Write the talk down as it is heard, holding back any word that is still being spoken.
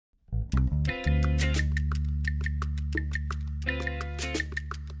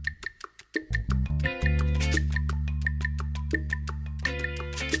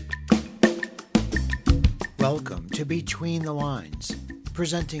Welcome to Between the Lines,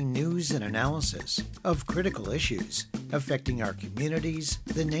 presenting news and analysis of critical issues affecting our communities,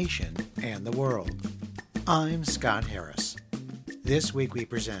 the nation, and the world. I'm Scott Harris. This week we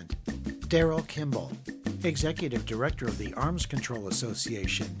present Daryl Kimball, Executive Director of the Arms Control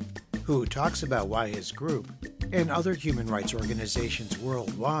Association, who talks about why his group and other human rights organizations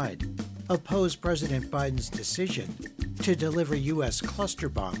worldwide oppose President Biden's decision to deliver U.S. cluster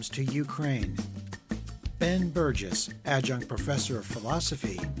bombs to Ukraine. Ben Burgess, Adjunct Professor of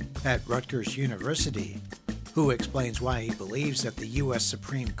Philosophy at Rutgers University, who explains why he believes that the U.S.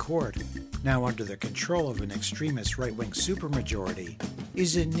 Supreme Court, now under the control of an extremist right-wing supermajority,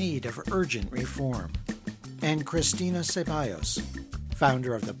 is in need of urgent reform. And Christina Ceballos,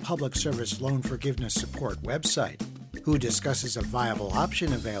 founder of the Public Service Loan Forgiveness Support website, who discusses a viable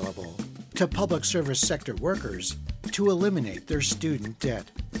option available to public service sector workers to eliminate their student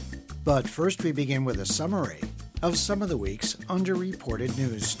debt. But first we begin with a summary of some of the week's underreported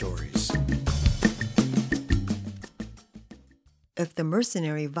news stories. If the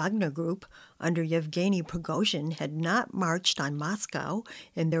mercenary Wagner Group under Yevgeny Prigozhin had not marched on Moscow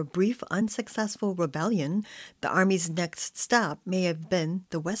in their brief unsuccessful rebellion, the army's next stop may have been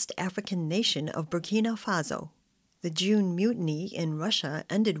the West African nation of Burkina Faso. The June mutiny in Russia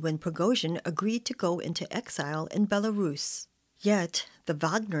ended when Prigozhin agreed to go into exile in Belarus. Yet, the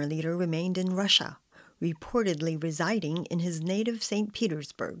Wagner leader remained in Russia, reportedly residing in his native St.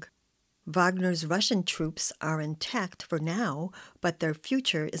 Petersburg. Wagner's Russian troops are intact for now, but their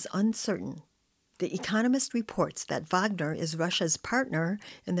future is uncertain. The Economist reports that Wagner is Russia's partner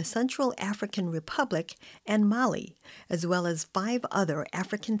in the Central African Republic and Mali, as well as 5 other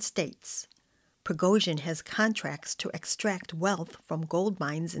African states. Prigozhin has contracts to extract wealth from gold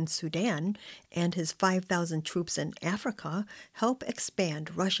mines in Sudan, and his 5,000 troops in Africa help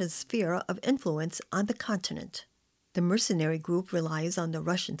expand Russia's sphere of influence on the continent. The mercenary group relies on the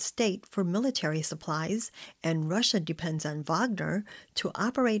Russian state for military supplies, and Russia depends on Wagner to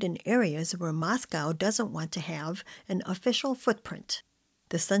operate in areas where Moscow doesn't want to have an official footprint.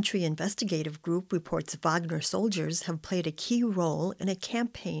 The Century Investigative Group reports Wagner soldiers have played a key role in a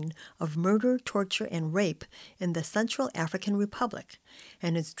campaign of murder, torture, and rape in the Central African Republic,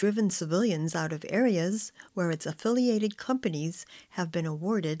 and has driven civilians out of areas where its affiliated companies have been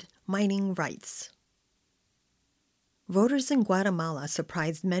awarded mining rights. Voters in Guatemala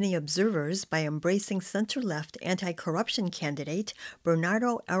surprised many observers by embracing center-left anti-corruption candidate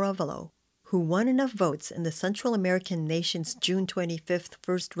Bernardo Arevalo, who won enough votes in the Central American nation's June 25th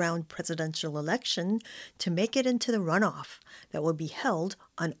first-round presidential election to make it into the runoff that will be held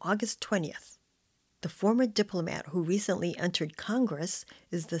on August 20th. The former diplomat who recently entered Congress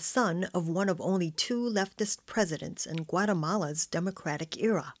is the son of one of only 2 leftist presidents in Guatemala's democratic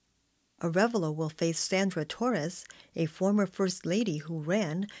era. Arevalo will face Sandra Torres, a former first lady who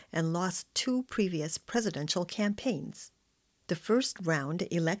ran and lost 2 previous presidential campaigns. The first-round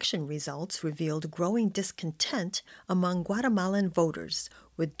election results revealed growing discontent among Guatemalan voters,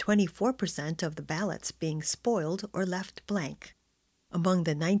 with 24% of the ballots being spoiled or left blank. Among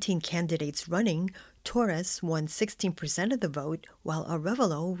the 19 candidates running, Torres won 16% of the vote, while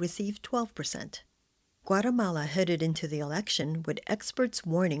Arevalo received 12%. Guatemala headed into the election with experts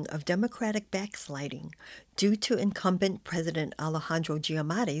warning of democratic backsliding due to incumbent President Alejandro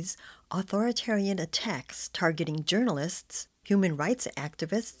Giammatti's authoritarian attacks targeting journalists, human rights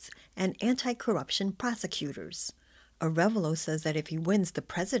activists, and anti-corruption prosecutors. Arevalo says that if he wins the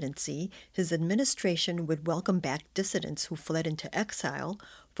presidency, his administration would welcome back dissidents who fled into exile,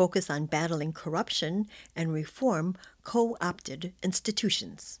 focus on battling corruption, and reform co-opted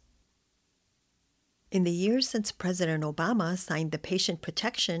institutions. In the years since President Obama signed the Patient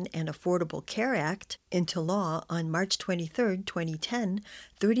Protection and Affordable Care Act into law on March 23, 2010,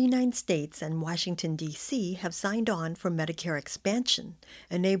 39 states and Washington, D.C. have signed on for Medicare expansion,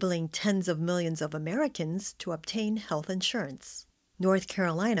 enabling tens of millions of Americans to obtain health insurance. North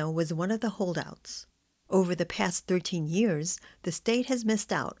Carolina was one of the holdouts. Over the past 13 years, the state has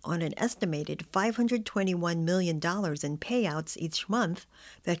missed out on an estimated $521 million in payouts each month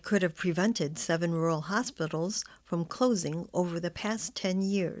that could have prevented 7 rural hospitals from closing over the past 10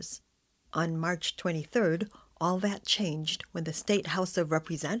 years. On March 23rd, all that changed when the State House of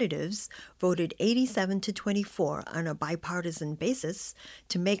Representatives voted 87-24 on a bipartisan basis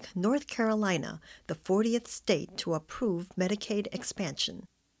to make North Carolina the 40th state to approve Medicaid expansion.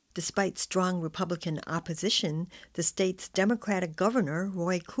 Despite strong Republican opposition, the state's Democratic governor,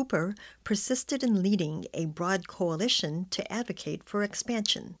 Roy Cooper, persisted in leading a broad coalition to advocate for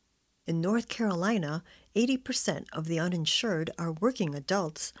expansion. In North Carolina, 80% of the uninsured are working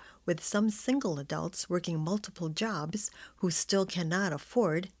adults, with some single adults working multiple jobs who still cannot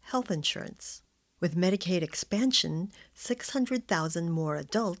afford health insurance. With Medicaid expansion, 600,000 more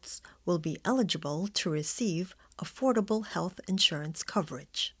adults will be eligible to receive affordable health insurance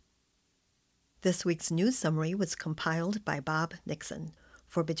coverage. This week's news summary was compiled by Bob Nixon.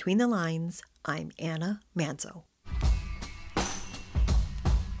 For Between the Lines, I'm Anna Manzo.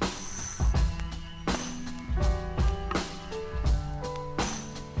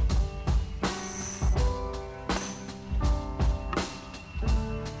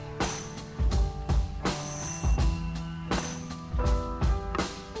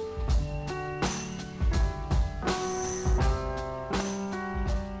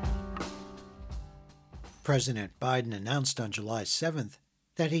 President Biden announced on July 7th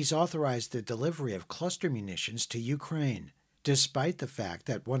that he's authorized the delivery of cluster munitions to Ukraine, despite the fact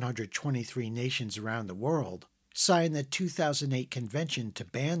that 123 nations around the world signed the 2008 convention to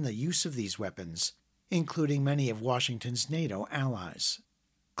ban the use of these weapons, including many of Washington's NATO allies.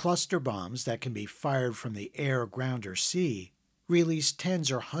 Cluster bombs that can be fired from the air, ground, or sea release tens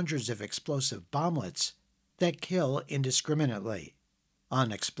or hundreds of explosive bomblets that kill indiscriminately.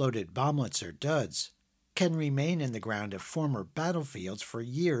 Unexploded bomblets or duds can remain in the ground of former battlefields for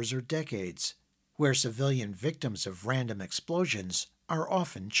years or decades, where civilian victims of random explosions are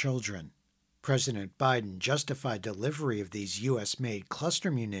often children. President Biden justified delivery of these U.S.-made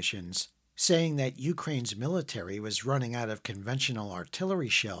cluster munitions, saying that Ukraine's military was running out of conventional artillery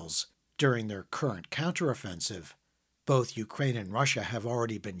shells during their current counteroffensive. Both Ukraine and Russia have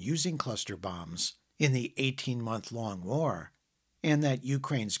already been using cluster bombs in the 18-month-long war, and that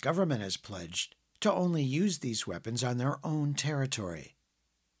Ukraine's government has pledged to only use these weapons on their own territory.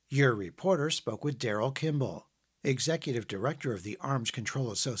 Your reporter spoke with Daryl Kimball, executive director of the Arms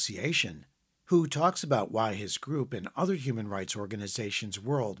Control Association, who talks about why his group and other human rights organizations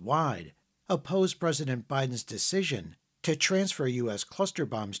worldwide oppose President Biden's decision to transfer U.S. cluster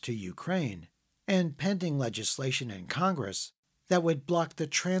bombs to Ukraine and pending legislation in Congress that would block the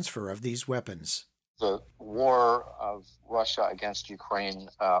transfer of these weapons. The war of Russia against Ukraine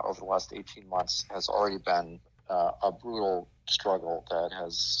over the last 18 months has already been a brutal struggle that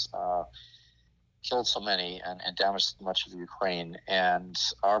has killed so many and damaged much of Ukraine. And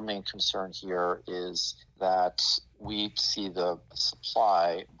our main concern here is that we see the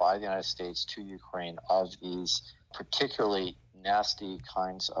supply by the United States to Ukraine of these particularly nasty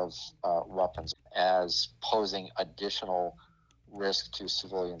kinds of weapons as posing additional risk to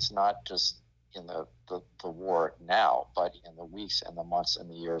civilians, not just in the war now, but in the weeks and the months and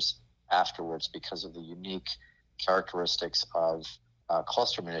the years afterwards, because of the unique characteristics of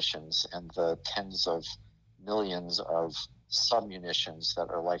cluster munitions and the tens of millions of submunitions that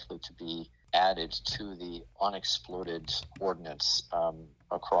are likely to be added to the unexploded ordnance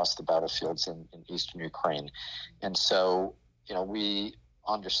across the battlefields in eastern Ukraine. And so, we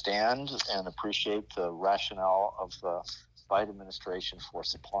understand and appreciate the rationale of the Biden administration for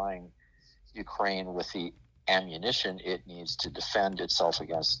supplying Ukraine with the ammunition it needs to defend itself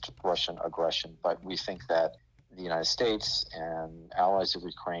against Russian aggression. But we think that the United States and allies of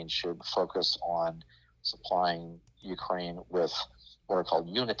Ukraine should focus on supplying Ukraine with what are called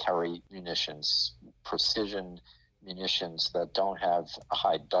unitary munitions, precision munitions that don't have a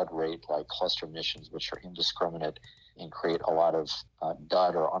high dud rate like cluster munitions, which are indiscriminate and create a lot of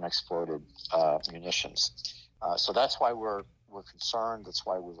dud or unexploded munitions. So that's why we're concerned. That's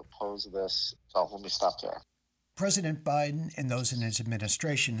why we've opposed this. So let me stop there. President Biden and those in his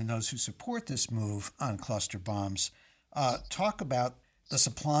administration and those who support this move on cluster bombs talk about the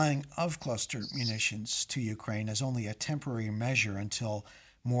supplying of cluster munitions to Ukraine as only a temporary measure until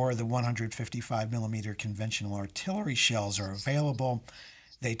more of the 155 millimeter conventional artillery shells are available.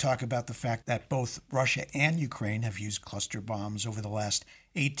 They talk about the fact that both Russia and Ukraine have used cluster bombs over the last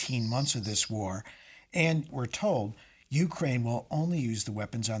 18 months of this war. And we're told Ukraine will only use the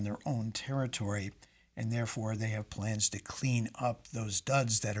weapons on their own territory, and therefore they have plans to clean up those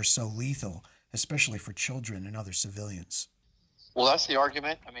duds that are so lethal, especially for children and other civilians. Well, that's the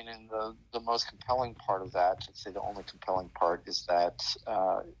argument. I mean, and the most compelling part of that, I'd say the only compelling part, is that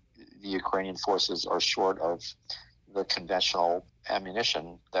the Ukrainian forces are short of the conventional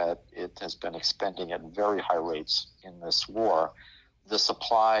ammunition that it has been expending at very high rates in this war. The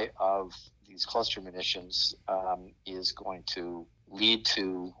supply of these cluster munitions is going to lead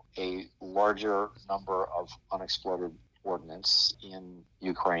to a larger number of unexploded ordinance in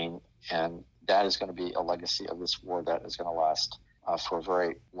Ukraine, and that is going to be a legacy of this war that is going to last for a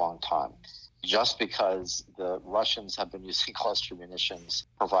very long time. Just because the Russians have been using cluster munitions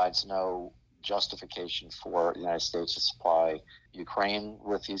provides no justification for the United States to supply Ukraine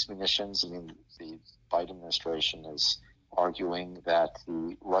with these munitions. I mean, the Biden administration is arguing that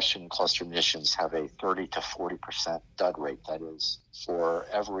the Russian cluster munitions have a 30 to 40% dud rate. That is, for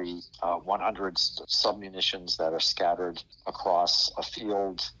every 100 submunitions that are scattered across a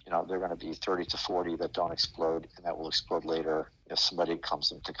field, there are going to be 30 to 40 that don't explode, and that will explode later if somebody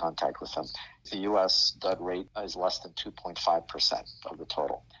comes into contact with them. The U.S. dud rate is less than 2.5% of the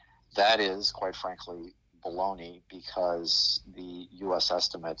total. That is, quite frankly, baloney, because the U.S.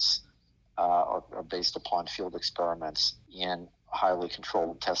 estimates are based upon field experiments in highly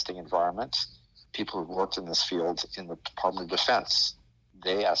controlled testing environments. People who've worked in this field in the Department of Defense,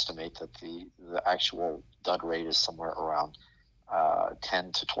 they estimate that the actual dud rate is somewhere around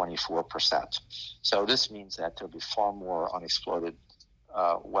 10 to 24%. So this means that there'll be far more unexploded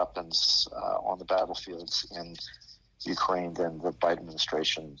weapons on the battlefields in Ukraine than the Biden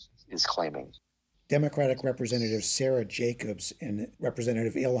administration is claiming. Democratic Representative Sarah Jacobs and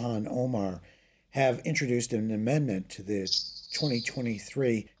Representative Ilhan Omar have introduced an amendment to the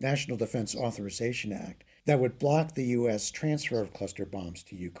 2023 National Defense Authorization Act that would block the U.S. transfer of cluster bombs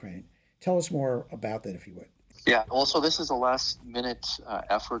to Ukraine. Tell us more about that, if you would. Yeah, also, this is a last-minute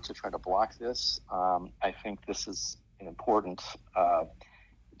effort to try to block this. I think this is an important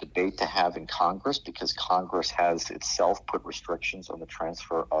debate to have in Congress, because Congress has itself put restrictions on the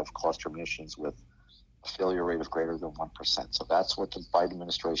transfer of cluster munitions with a failure rate of greater than 1%. So that's what the Biden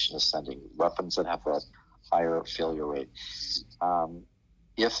administration is sending, weapons that have a higher failure rate.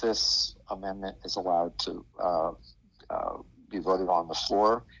 If this amendment is allowed to be voted on the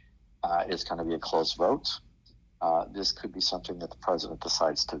floor, it's going to be a close vote. This could be something that the president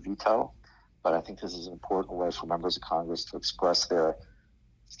decides to veto, but I think this is an important way for members of Congress to express their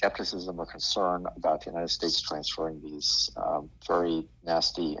skepticism or concern about the United States transferring these very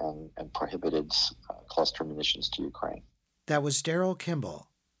nasty and prohibited cluster munitions to Ukraine. That was Daryl Kimball,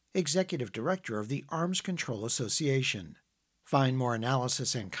 Executive Director of the Arms Control Association. Find more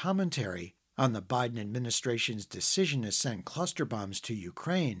analysis and commentary on the Biden administration's decision to send cluster bombs to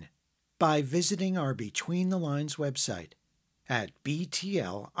Ukraine by visiting our Between the Lines website at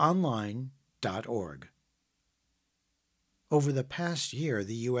btlonline.org. Over the past year,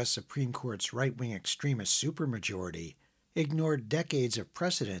 the U.S. Supreme Court's right-wing extremist supermajority ignored decades of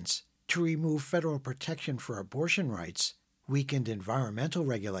precedents to remove federal protection for abortion rights, weakened environmental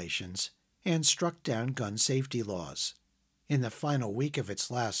regulations, and struck down gun safety laws. In the final week of its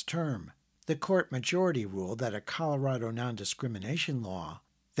last term, the court majority ruled that a Colorado non-discrimination law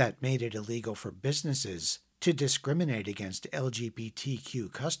that made it illegal for businesses to discriminate against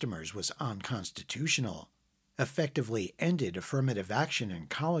LGBTQ customers was unconstitutional, effectively ended affirmative action in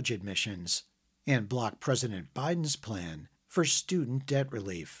college admissions, and blocked President Biden's plan for student debt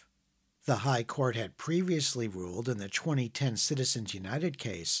relief. The High Court had previously ruled in the 2010 Citizens United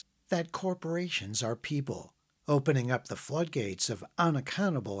case that corporations are people, opening up the floodgates of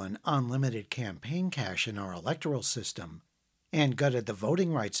unaccountable and unlimited campaign cash in our electoral system, and gutted the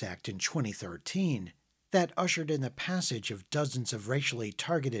Voting Rights Act in 2013 that ushered in the passage of dozens of racially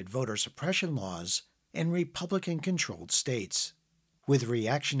targeted voter suppression laws in Republican-controlled states. With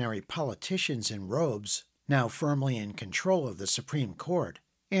reactionary politicians in robes now firmly in control of the Supreme Court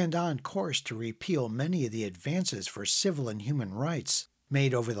and on course to repeal many of the advances for civil and human rights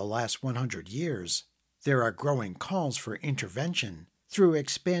made over the last 100 years, there are growing calls for intervention through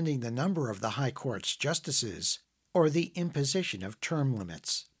expanding the number of the High Court's justices or the imposition of term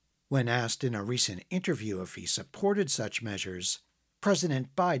limits. When asked in a recent interview if he supported such measures,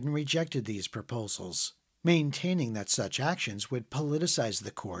 President Biden rejected these proposals, maintaining that such actions would politicize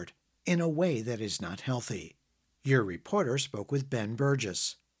the court in a way that is not healthy. Your reporter spoke with Ben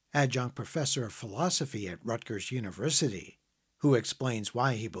Burgess, adjunct professor of philosophy at Rutgers University, who explains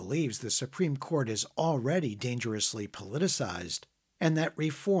why he believes the Supreme Court is already dangerously politicized and that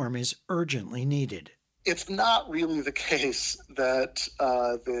reform is urgently needed. It's not really the case that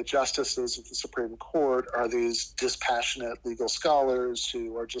the justices of the Supreme Court are these dispassionate legal scholars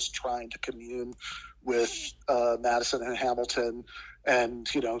who are just trying to commune with Madison and Hamilton and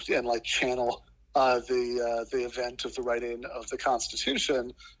channel the event of the writing of the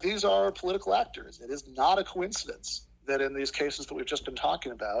Constitution. These are political actors. It is not a coincidence that in these cases that we've just been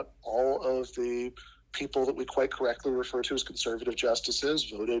talking about, all of the people that we quite correctly refer to as conservative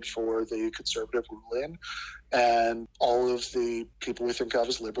justices voted for the conservative ruling, and all of the people we think of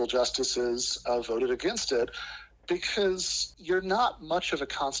as liberal justices voted against it. Because you're not much of a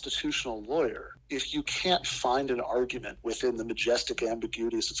constitutional lawyer if you can't find an argument within the majestic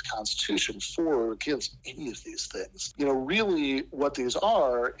ambiguities of the Constitution for or against any of these things. Really what these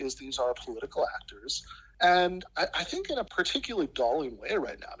are is these are political actors. And I think in a particularly galling way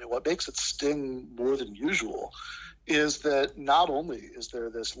right now, what makes it sting more than usual is that not only is there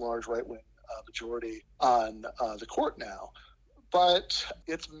this large right-wing majority on the court now, but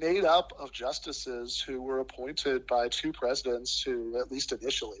it's made up of justices who were appointed by two presidents who, at least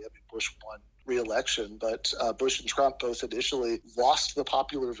initially, Bush won re-election, but Bush and Trump both initially lost the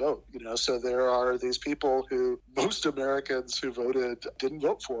popular vote. So there are these people who most Americans who voted didn't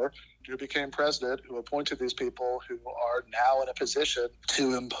vote for, who became president, who appointed these people who are now in a position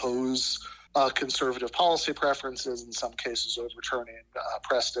to impose conservative policy preferences, in some cases overturning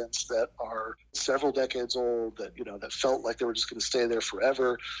precedents that are several decades old, that felt like they were just going to stay there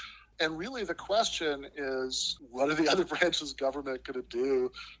forever. And really the question is, what are the other branches of government going to do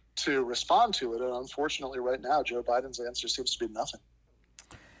to respond to it? And unfortunately right now, Joe Biden's answer seems to be nothing.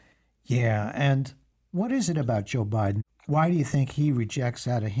 Yeah, and what is it about Joe Biden? Why do you think he rejects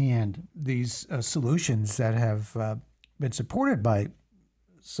out of hand these solutions that have been supported by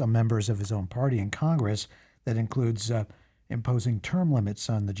some members of his own party in Congress, that includes imposing term limits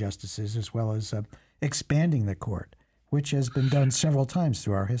on the justices, as well as expanding the court, which has been done several times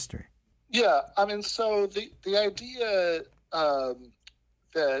through our history? Yeah, so the idea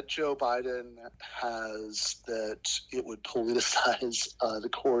that Joe Biden has that it would politicize the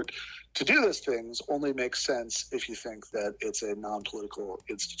court to do those things only makes sense if you think that it's a non-political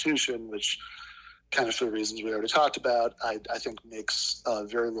institution, which, kind of for the reasons we already talked about, I think makes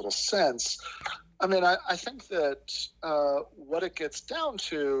very little sense. I think that what it gets down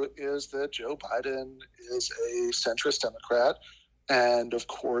to is that Joe Biden is a centrist Democrat. And of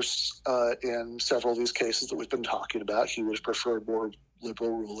course, in several of these cases that we've been talking about, he would have preferred more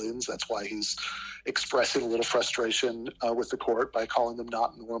liberal rulings. That's why he's expressing a little frustration with the court by calling them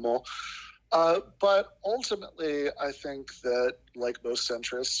not normal. But ultimately, I think that, like most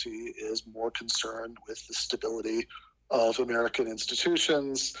centrists, he is more concerned with the stability of American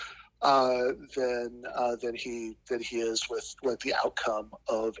institutions than he is with the outcome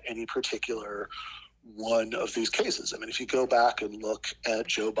of any particular one of these cases. If you go back and look at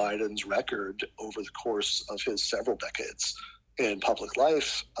Joe Biden's record over the course of his several decades in public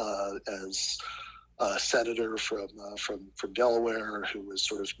life as a senator from Delaware, who was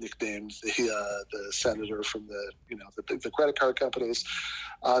sort of nicknamed the senator from the credit card companies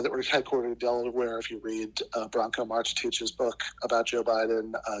that were headquartered in Delaware. If you read Branko Marcetich's book about Joe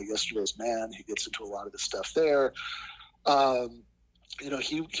Biden, Yesterday's Man, he gets into a lot of this stuff there.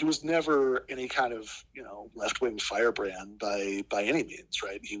 He was never any kind of left-wing firebrand by any means,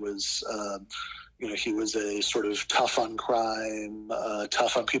 right? He was he was a sort of tough on crime,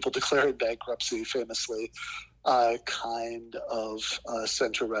 tough on people declaring bankruptcy, famously, kind of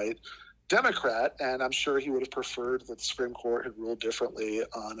center-right Democrat. And I'm sure he would have preferred that the Supreme Court had ruled differently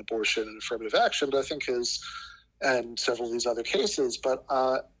on abortion and affirmative action. But I think and several of these other cases, but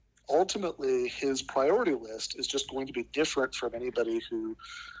ultimately his priority list is just going to be different from anybody who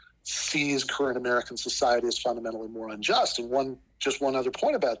sees current American society as fundamentally more unjust. And one other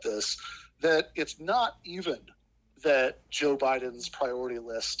point about this, that it's not even that Joe Biden's priority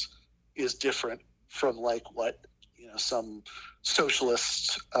list is different from what some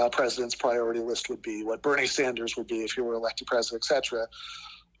socialist president's priority list would be, what Bernie Sanders would be if he were elected president, etc.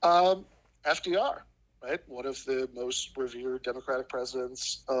 FDR, right? One of the most revered Democratic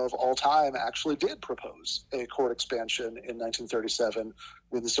presidents of all time actually did propose a court expansion in 1937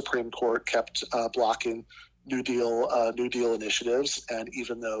 when the Supreme Court kept blocking New Deal initiatives. And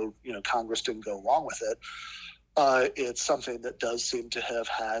even though Congress didn't go along with it, it's something that does seem to have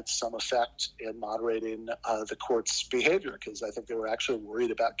had some effect in moderating the court's behavior, because I think they were actually worried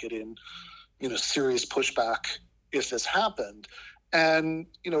about getting serious pushback if this happened. And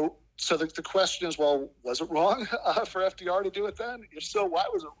so the question is, well, was it wrong for FDR to do it then? If so, why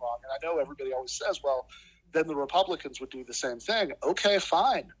was it wrong? And I know everybody always says, well, then the Republicans would do the same thing. Okay,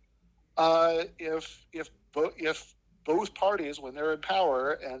 fine. If both parties, when they're in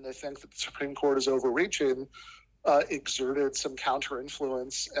power and they think that the Supreme Court is overreaching, exerted some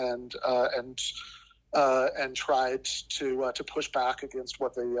counter-influence and tried to push back against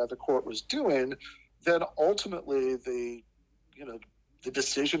what the court was doing, then ultimately the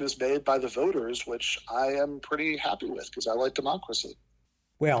decision is made by the voters, which I am pretty happy with because I like democracy.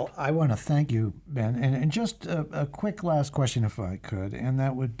 Well, I want to thank you, Ben. And just a quick last question, if I could, and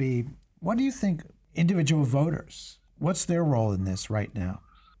that would be, what do you think individual voters, what's their role in this right now?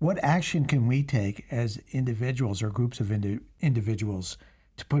 What action can we take as individuals or groups of individuals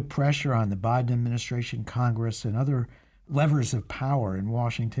to put pressure on the Biden administration, Congress, and other levers of power in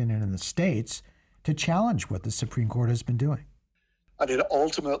Washington and in the states to challenge what the Supreme Court has been doing? I mean,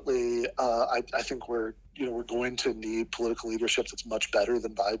 ultimately, I think we're going to need political leadership that's much better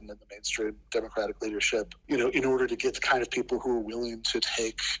than Biden and the mainstream Democratic leadership, in order to get the kind of people who are willing to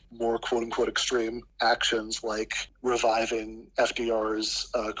take more quote unquote extreme actions like reviving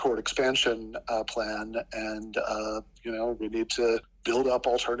FDR's court expansion plan. And, we need to build up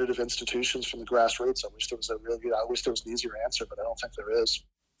alternative institutions from the grassroots. I wish there was an easier answer, but I don't think there is.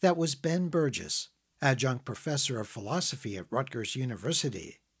 That was Ben Burgess, adjunct professor of philosophy at Rutgers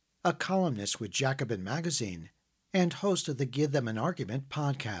University, a columnist with Jacobin Magazine, and host of the Give Them an Argument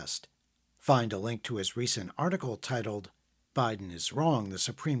podcast. Find a link to his recent article titled, "Biden is Wrong, the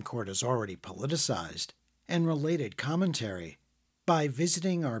Supreme Court is Already Politicized," and related commentary by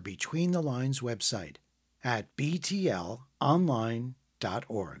visiting our Between the Lines website at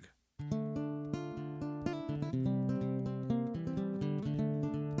btlonline.org.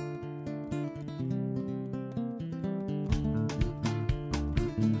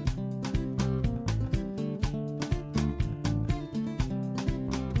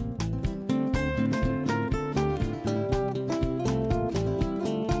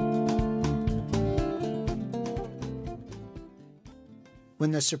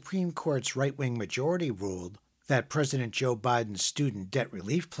 When the Supreme Court's right-wing majority ruled that President Joe Biden's student debt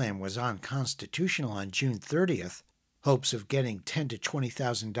relief plan was unconstitutional on June 30th, hopes of getting $10,000 to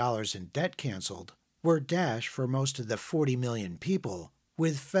 $20,000 in debt canceled were dashed for most of the 40 million people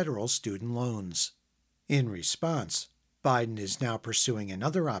with federal student loans. In response, Biden is now pursuing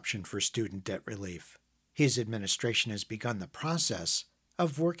another option for student debt relief. His administration has begun the process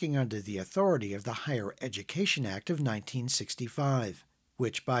of working under the authority of the Higher Education Act of 1965,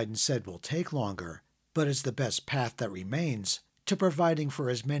 which Biden said will take longer, but is the best path that remains to providing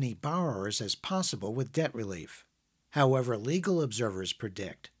for as many borrowers as possible with debt relief. However, legal observers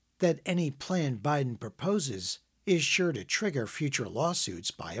predict that any plan Biden proposes is sure to trigger future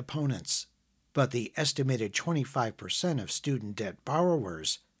lawsuits by opponents. But the estimated 25% of student debt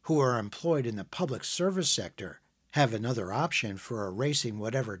borrowers who are employed in the public service sector have another option for erasing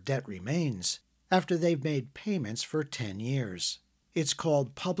whatever debt remains after they've made payments for 10 years. It's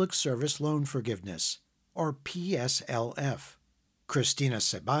called Public Service Loan Forgiveness, or PSLF. Christina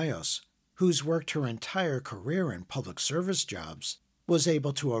Ceballos, who's worked her entire career in public service jobs, was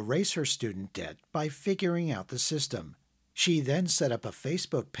able to erase her student debt by figuring out the system. She then set up a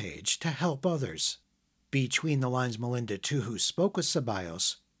Facebook page to help others. Between the Lines' Melinda Tuhu spoke with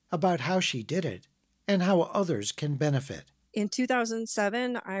Ceballos about how she did it and how others can benefit. In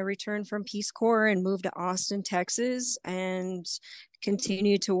 2007, I returned from Peace Corps and moved to Austin, Texas, and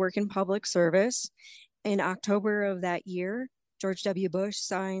continued to work in public service. In October of that year, George W. Bush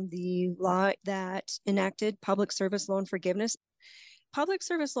signed the law that enacted public service loan forgiveness. Public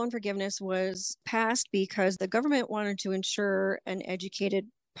service loan forgiveness was passed because the government wanted to ensure an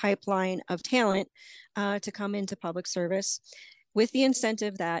educated pipeline of talent to come into public service, with the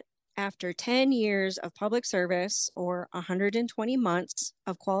incentive that after 10 years of public service, or 120 months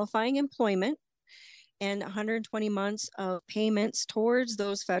of qualifying employment and 120 months of payments towards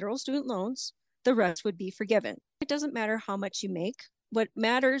those federal student loans, the rest would be forgiven. It doesn't matter how much you make. What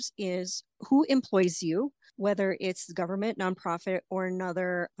matters is who employs you, whether it's the government, nonprofit, or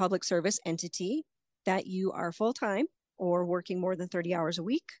another public service entity, that you are full-time or working more than 30 hours a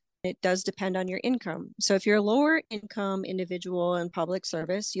week. It does depend on your income. So if you're a lower income individual in public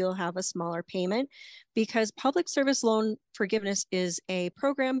service, you'll have a smaller payment, because public service loan forgiveness is a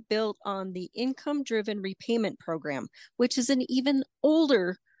program built on the income-driven repayment program, which is an even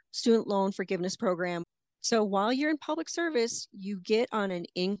older student loan forgiveness program. So while you're in public service, you get on an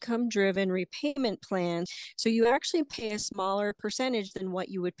income-driven repayment plan. So you actually pay a smaller percentage than what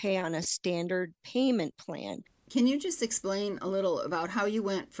you would pay on a standard payment plan. Can you just explain a little about how you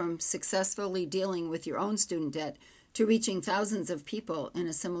went from successfully dealing with your own student debt to reaching thousands of people in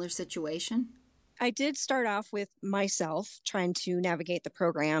a similar situation? I did start off with myself trying to navigate the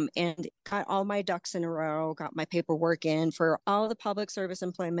program and got all my ducks in a row, got my paperwork in for all the public service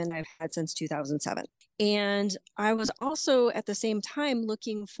employment I've had since 2007. And I was also at the same time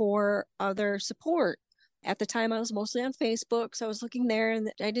looking for other support. At the time, I was mostly on Facebook, so I was looking there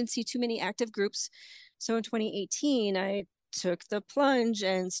and I didn't see too many active groups. So in 2018, I took the plunge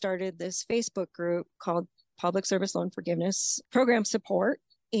and started this Facebook group called Public Service Loan Forgiveness Program Support.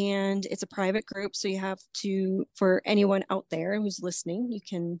 And it's a private group, so you have to, for anyone out there who's listening, you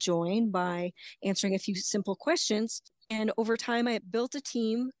can join by answering a few simple questions. And over time, I built a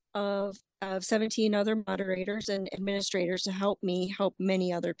team of 17 other moderators and administrators to help me help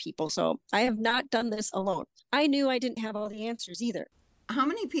many other people. So I have not done this alone. I knew I didn't have all the answers either. How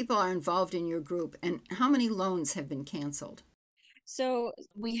many people are involved in your group, and how many loans have been canceled? So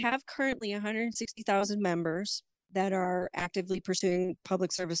we have currently 160,000 members that are actively pursuing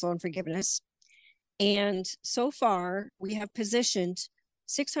public service loan forgiveness. And so far, we have positioned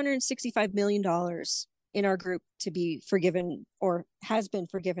 $665 million in our group to be forgiven or has been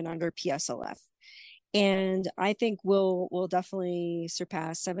forgiven under PSLF. And I think we'll definitely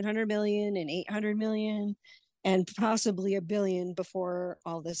surpass 700 million and 800 million and possibly $1 billion before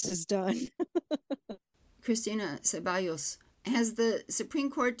all this is done. Cristina Ceballos, has the Supreme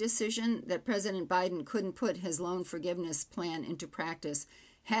Court decision that President Biden couldn't put his loan forgiveness plan into practice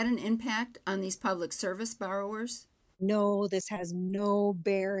had an impact on these public service borrowers? No, this has no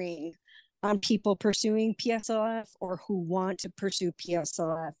bearing on people pursuing PSLF or who want to pursue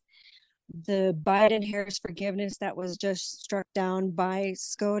PSLF. The Biden-Harris forgiveness that was just struck down by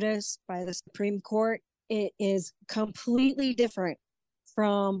SCOTUS, by the Supreme Court, it is completely different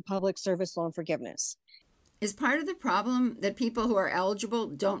from public service loan forgiveness. Is part of the problem that people who are eligible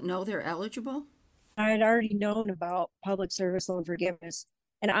don't know they're eligible? I had already known about public service loan forgiveness.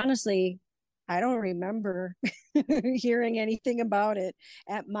 And honestly, I don't remember hearing anything about it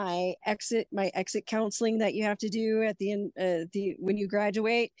at my exit counseling that you have to do at the end, when you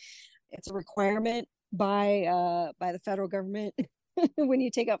graduate. It's a requirement by the federal government when you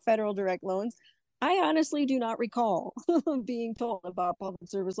take out federal direct loans. I honestly do not recall being told about public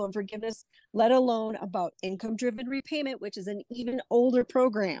service loan forgiveness, let alone about income-driven repayment, which is an even older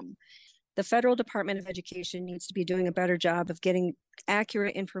program. The Federal Department of Education needs to be doing a better job of getting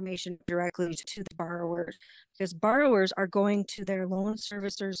accurate information directly to the borrowers, because borrowers are going to their loan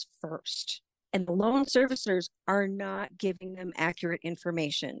servicers first. And the loan servicers are not giving them accurate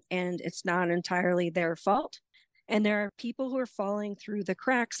information. And it's not entirely their fault. And there are people who are falling through the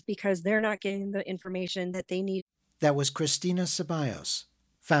cracks because they're not getting the information that they need. That was Cristina Ceballos,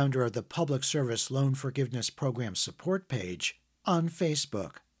 founder of the Public Service Loan Forgiveness Program support page on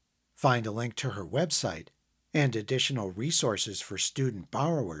Facebook. Find a link to her website and additional resources for student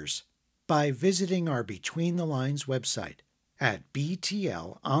borrowers by visiting our Between the Lines website at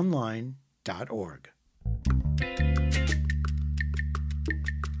btlonline.org.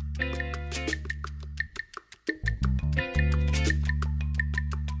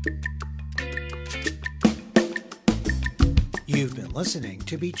 You've been listening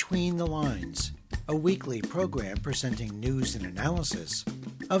to Between the Lines, a weekly program presenting news and analysis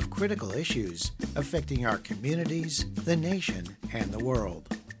of critical issues affecting our communities, the nation, and the world.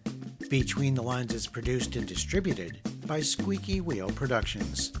 Between the Lines is produced and distributed by Squeaky Wheel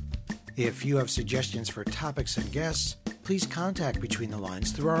Productions. If you have suggestions for topics and guests, please contact Between the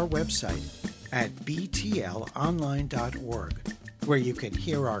Lines through our website at btlonline.org, where you can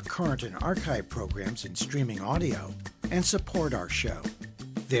hear our current and archive programs in streaming audio and support our show.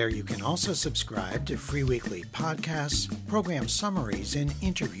 There you can also subscribe to free weekly podcasts, program summaries, and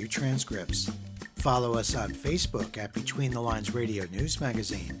interview transcripts. Follow us on Facebook at Between the Lines Radio News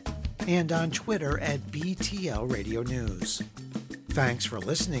Magazine and on Twitter at BTL Radio News. Thanks for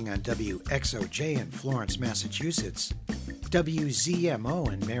listening on WXOJ in Florence, Massachusetts,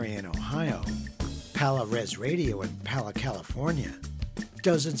 WZMO in Marion, Ohio, Pala Res Radio in Pala, California,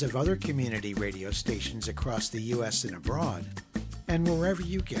 dozens of other community radio stations across the U.S. and abroad, and wherever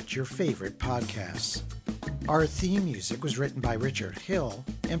you get your favorite podcasts. Our theme music was written by Richard Hill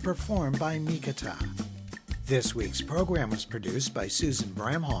and performed by Mikata. This week's program was produced by Susan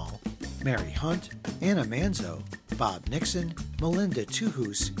Bramhall, Mary Hunt, Anna Manzo, Bob Nixon, Melinda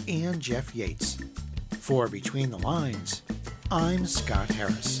Tuhus, and Jeff Yates. For Between the Lines, I'm Scott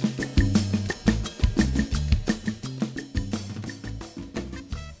Harris.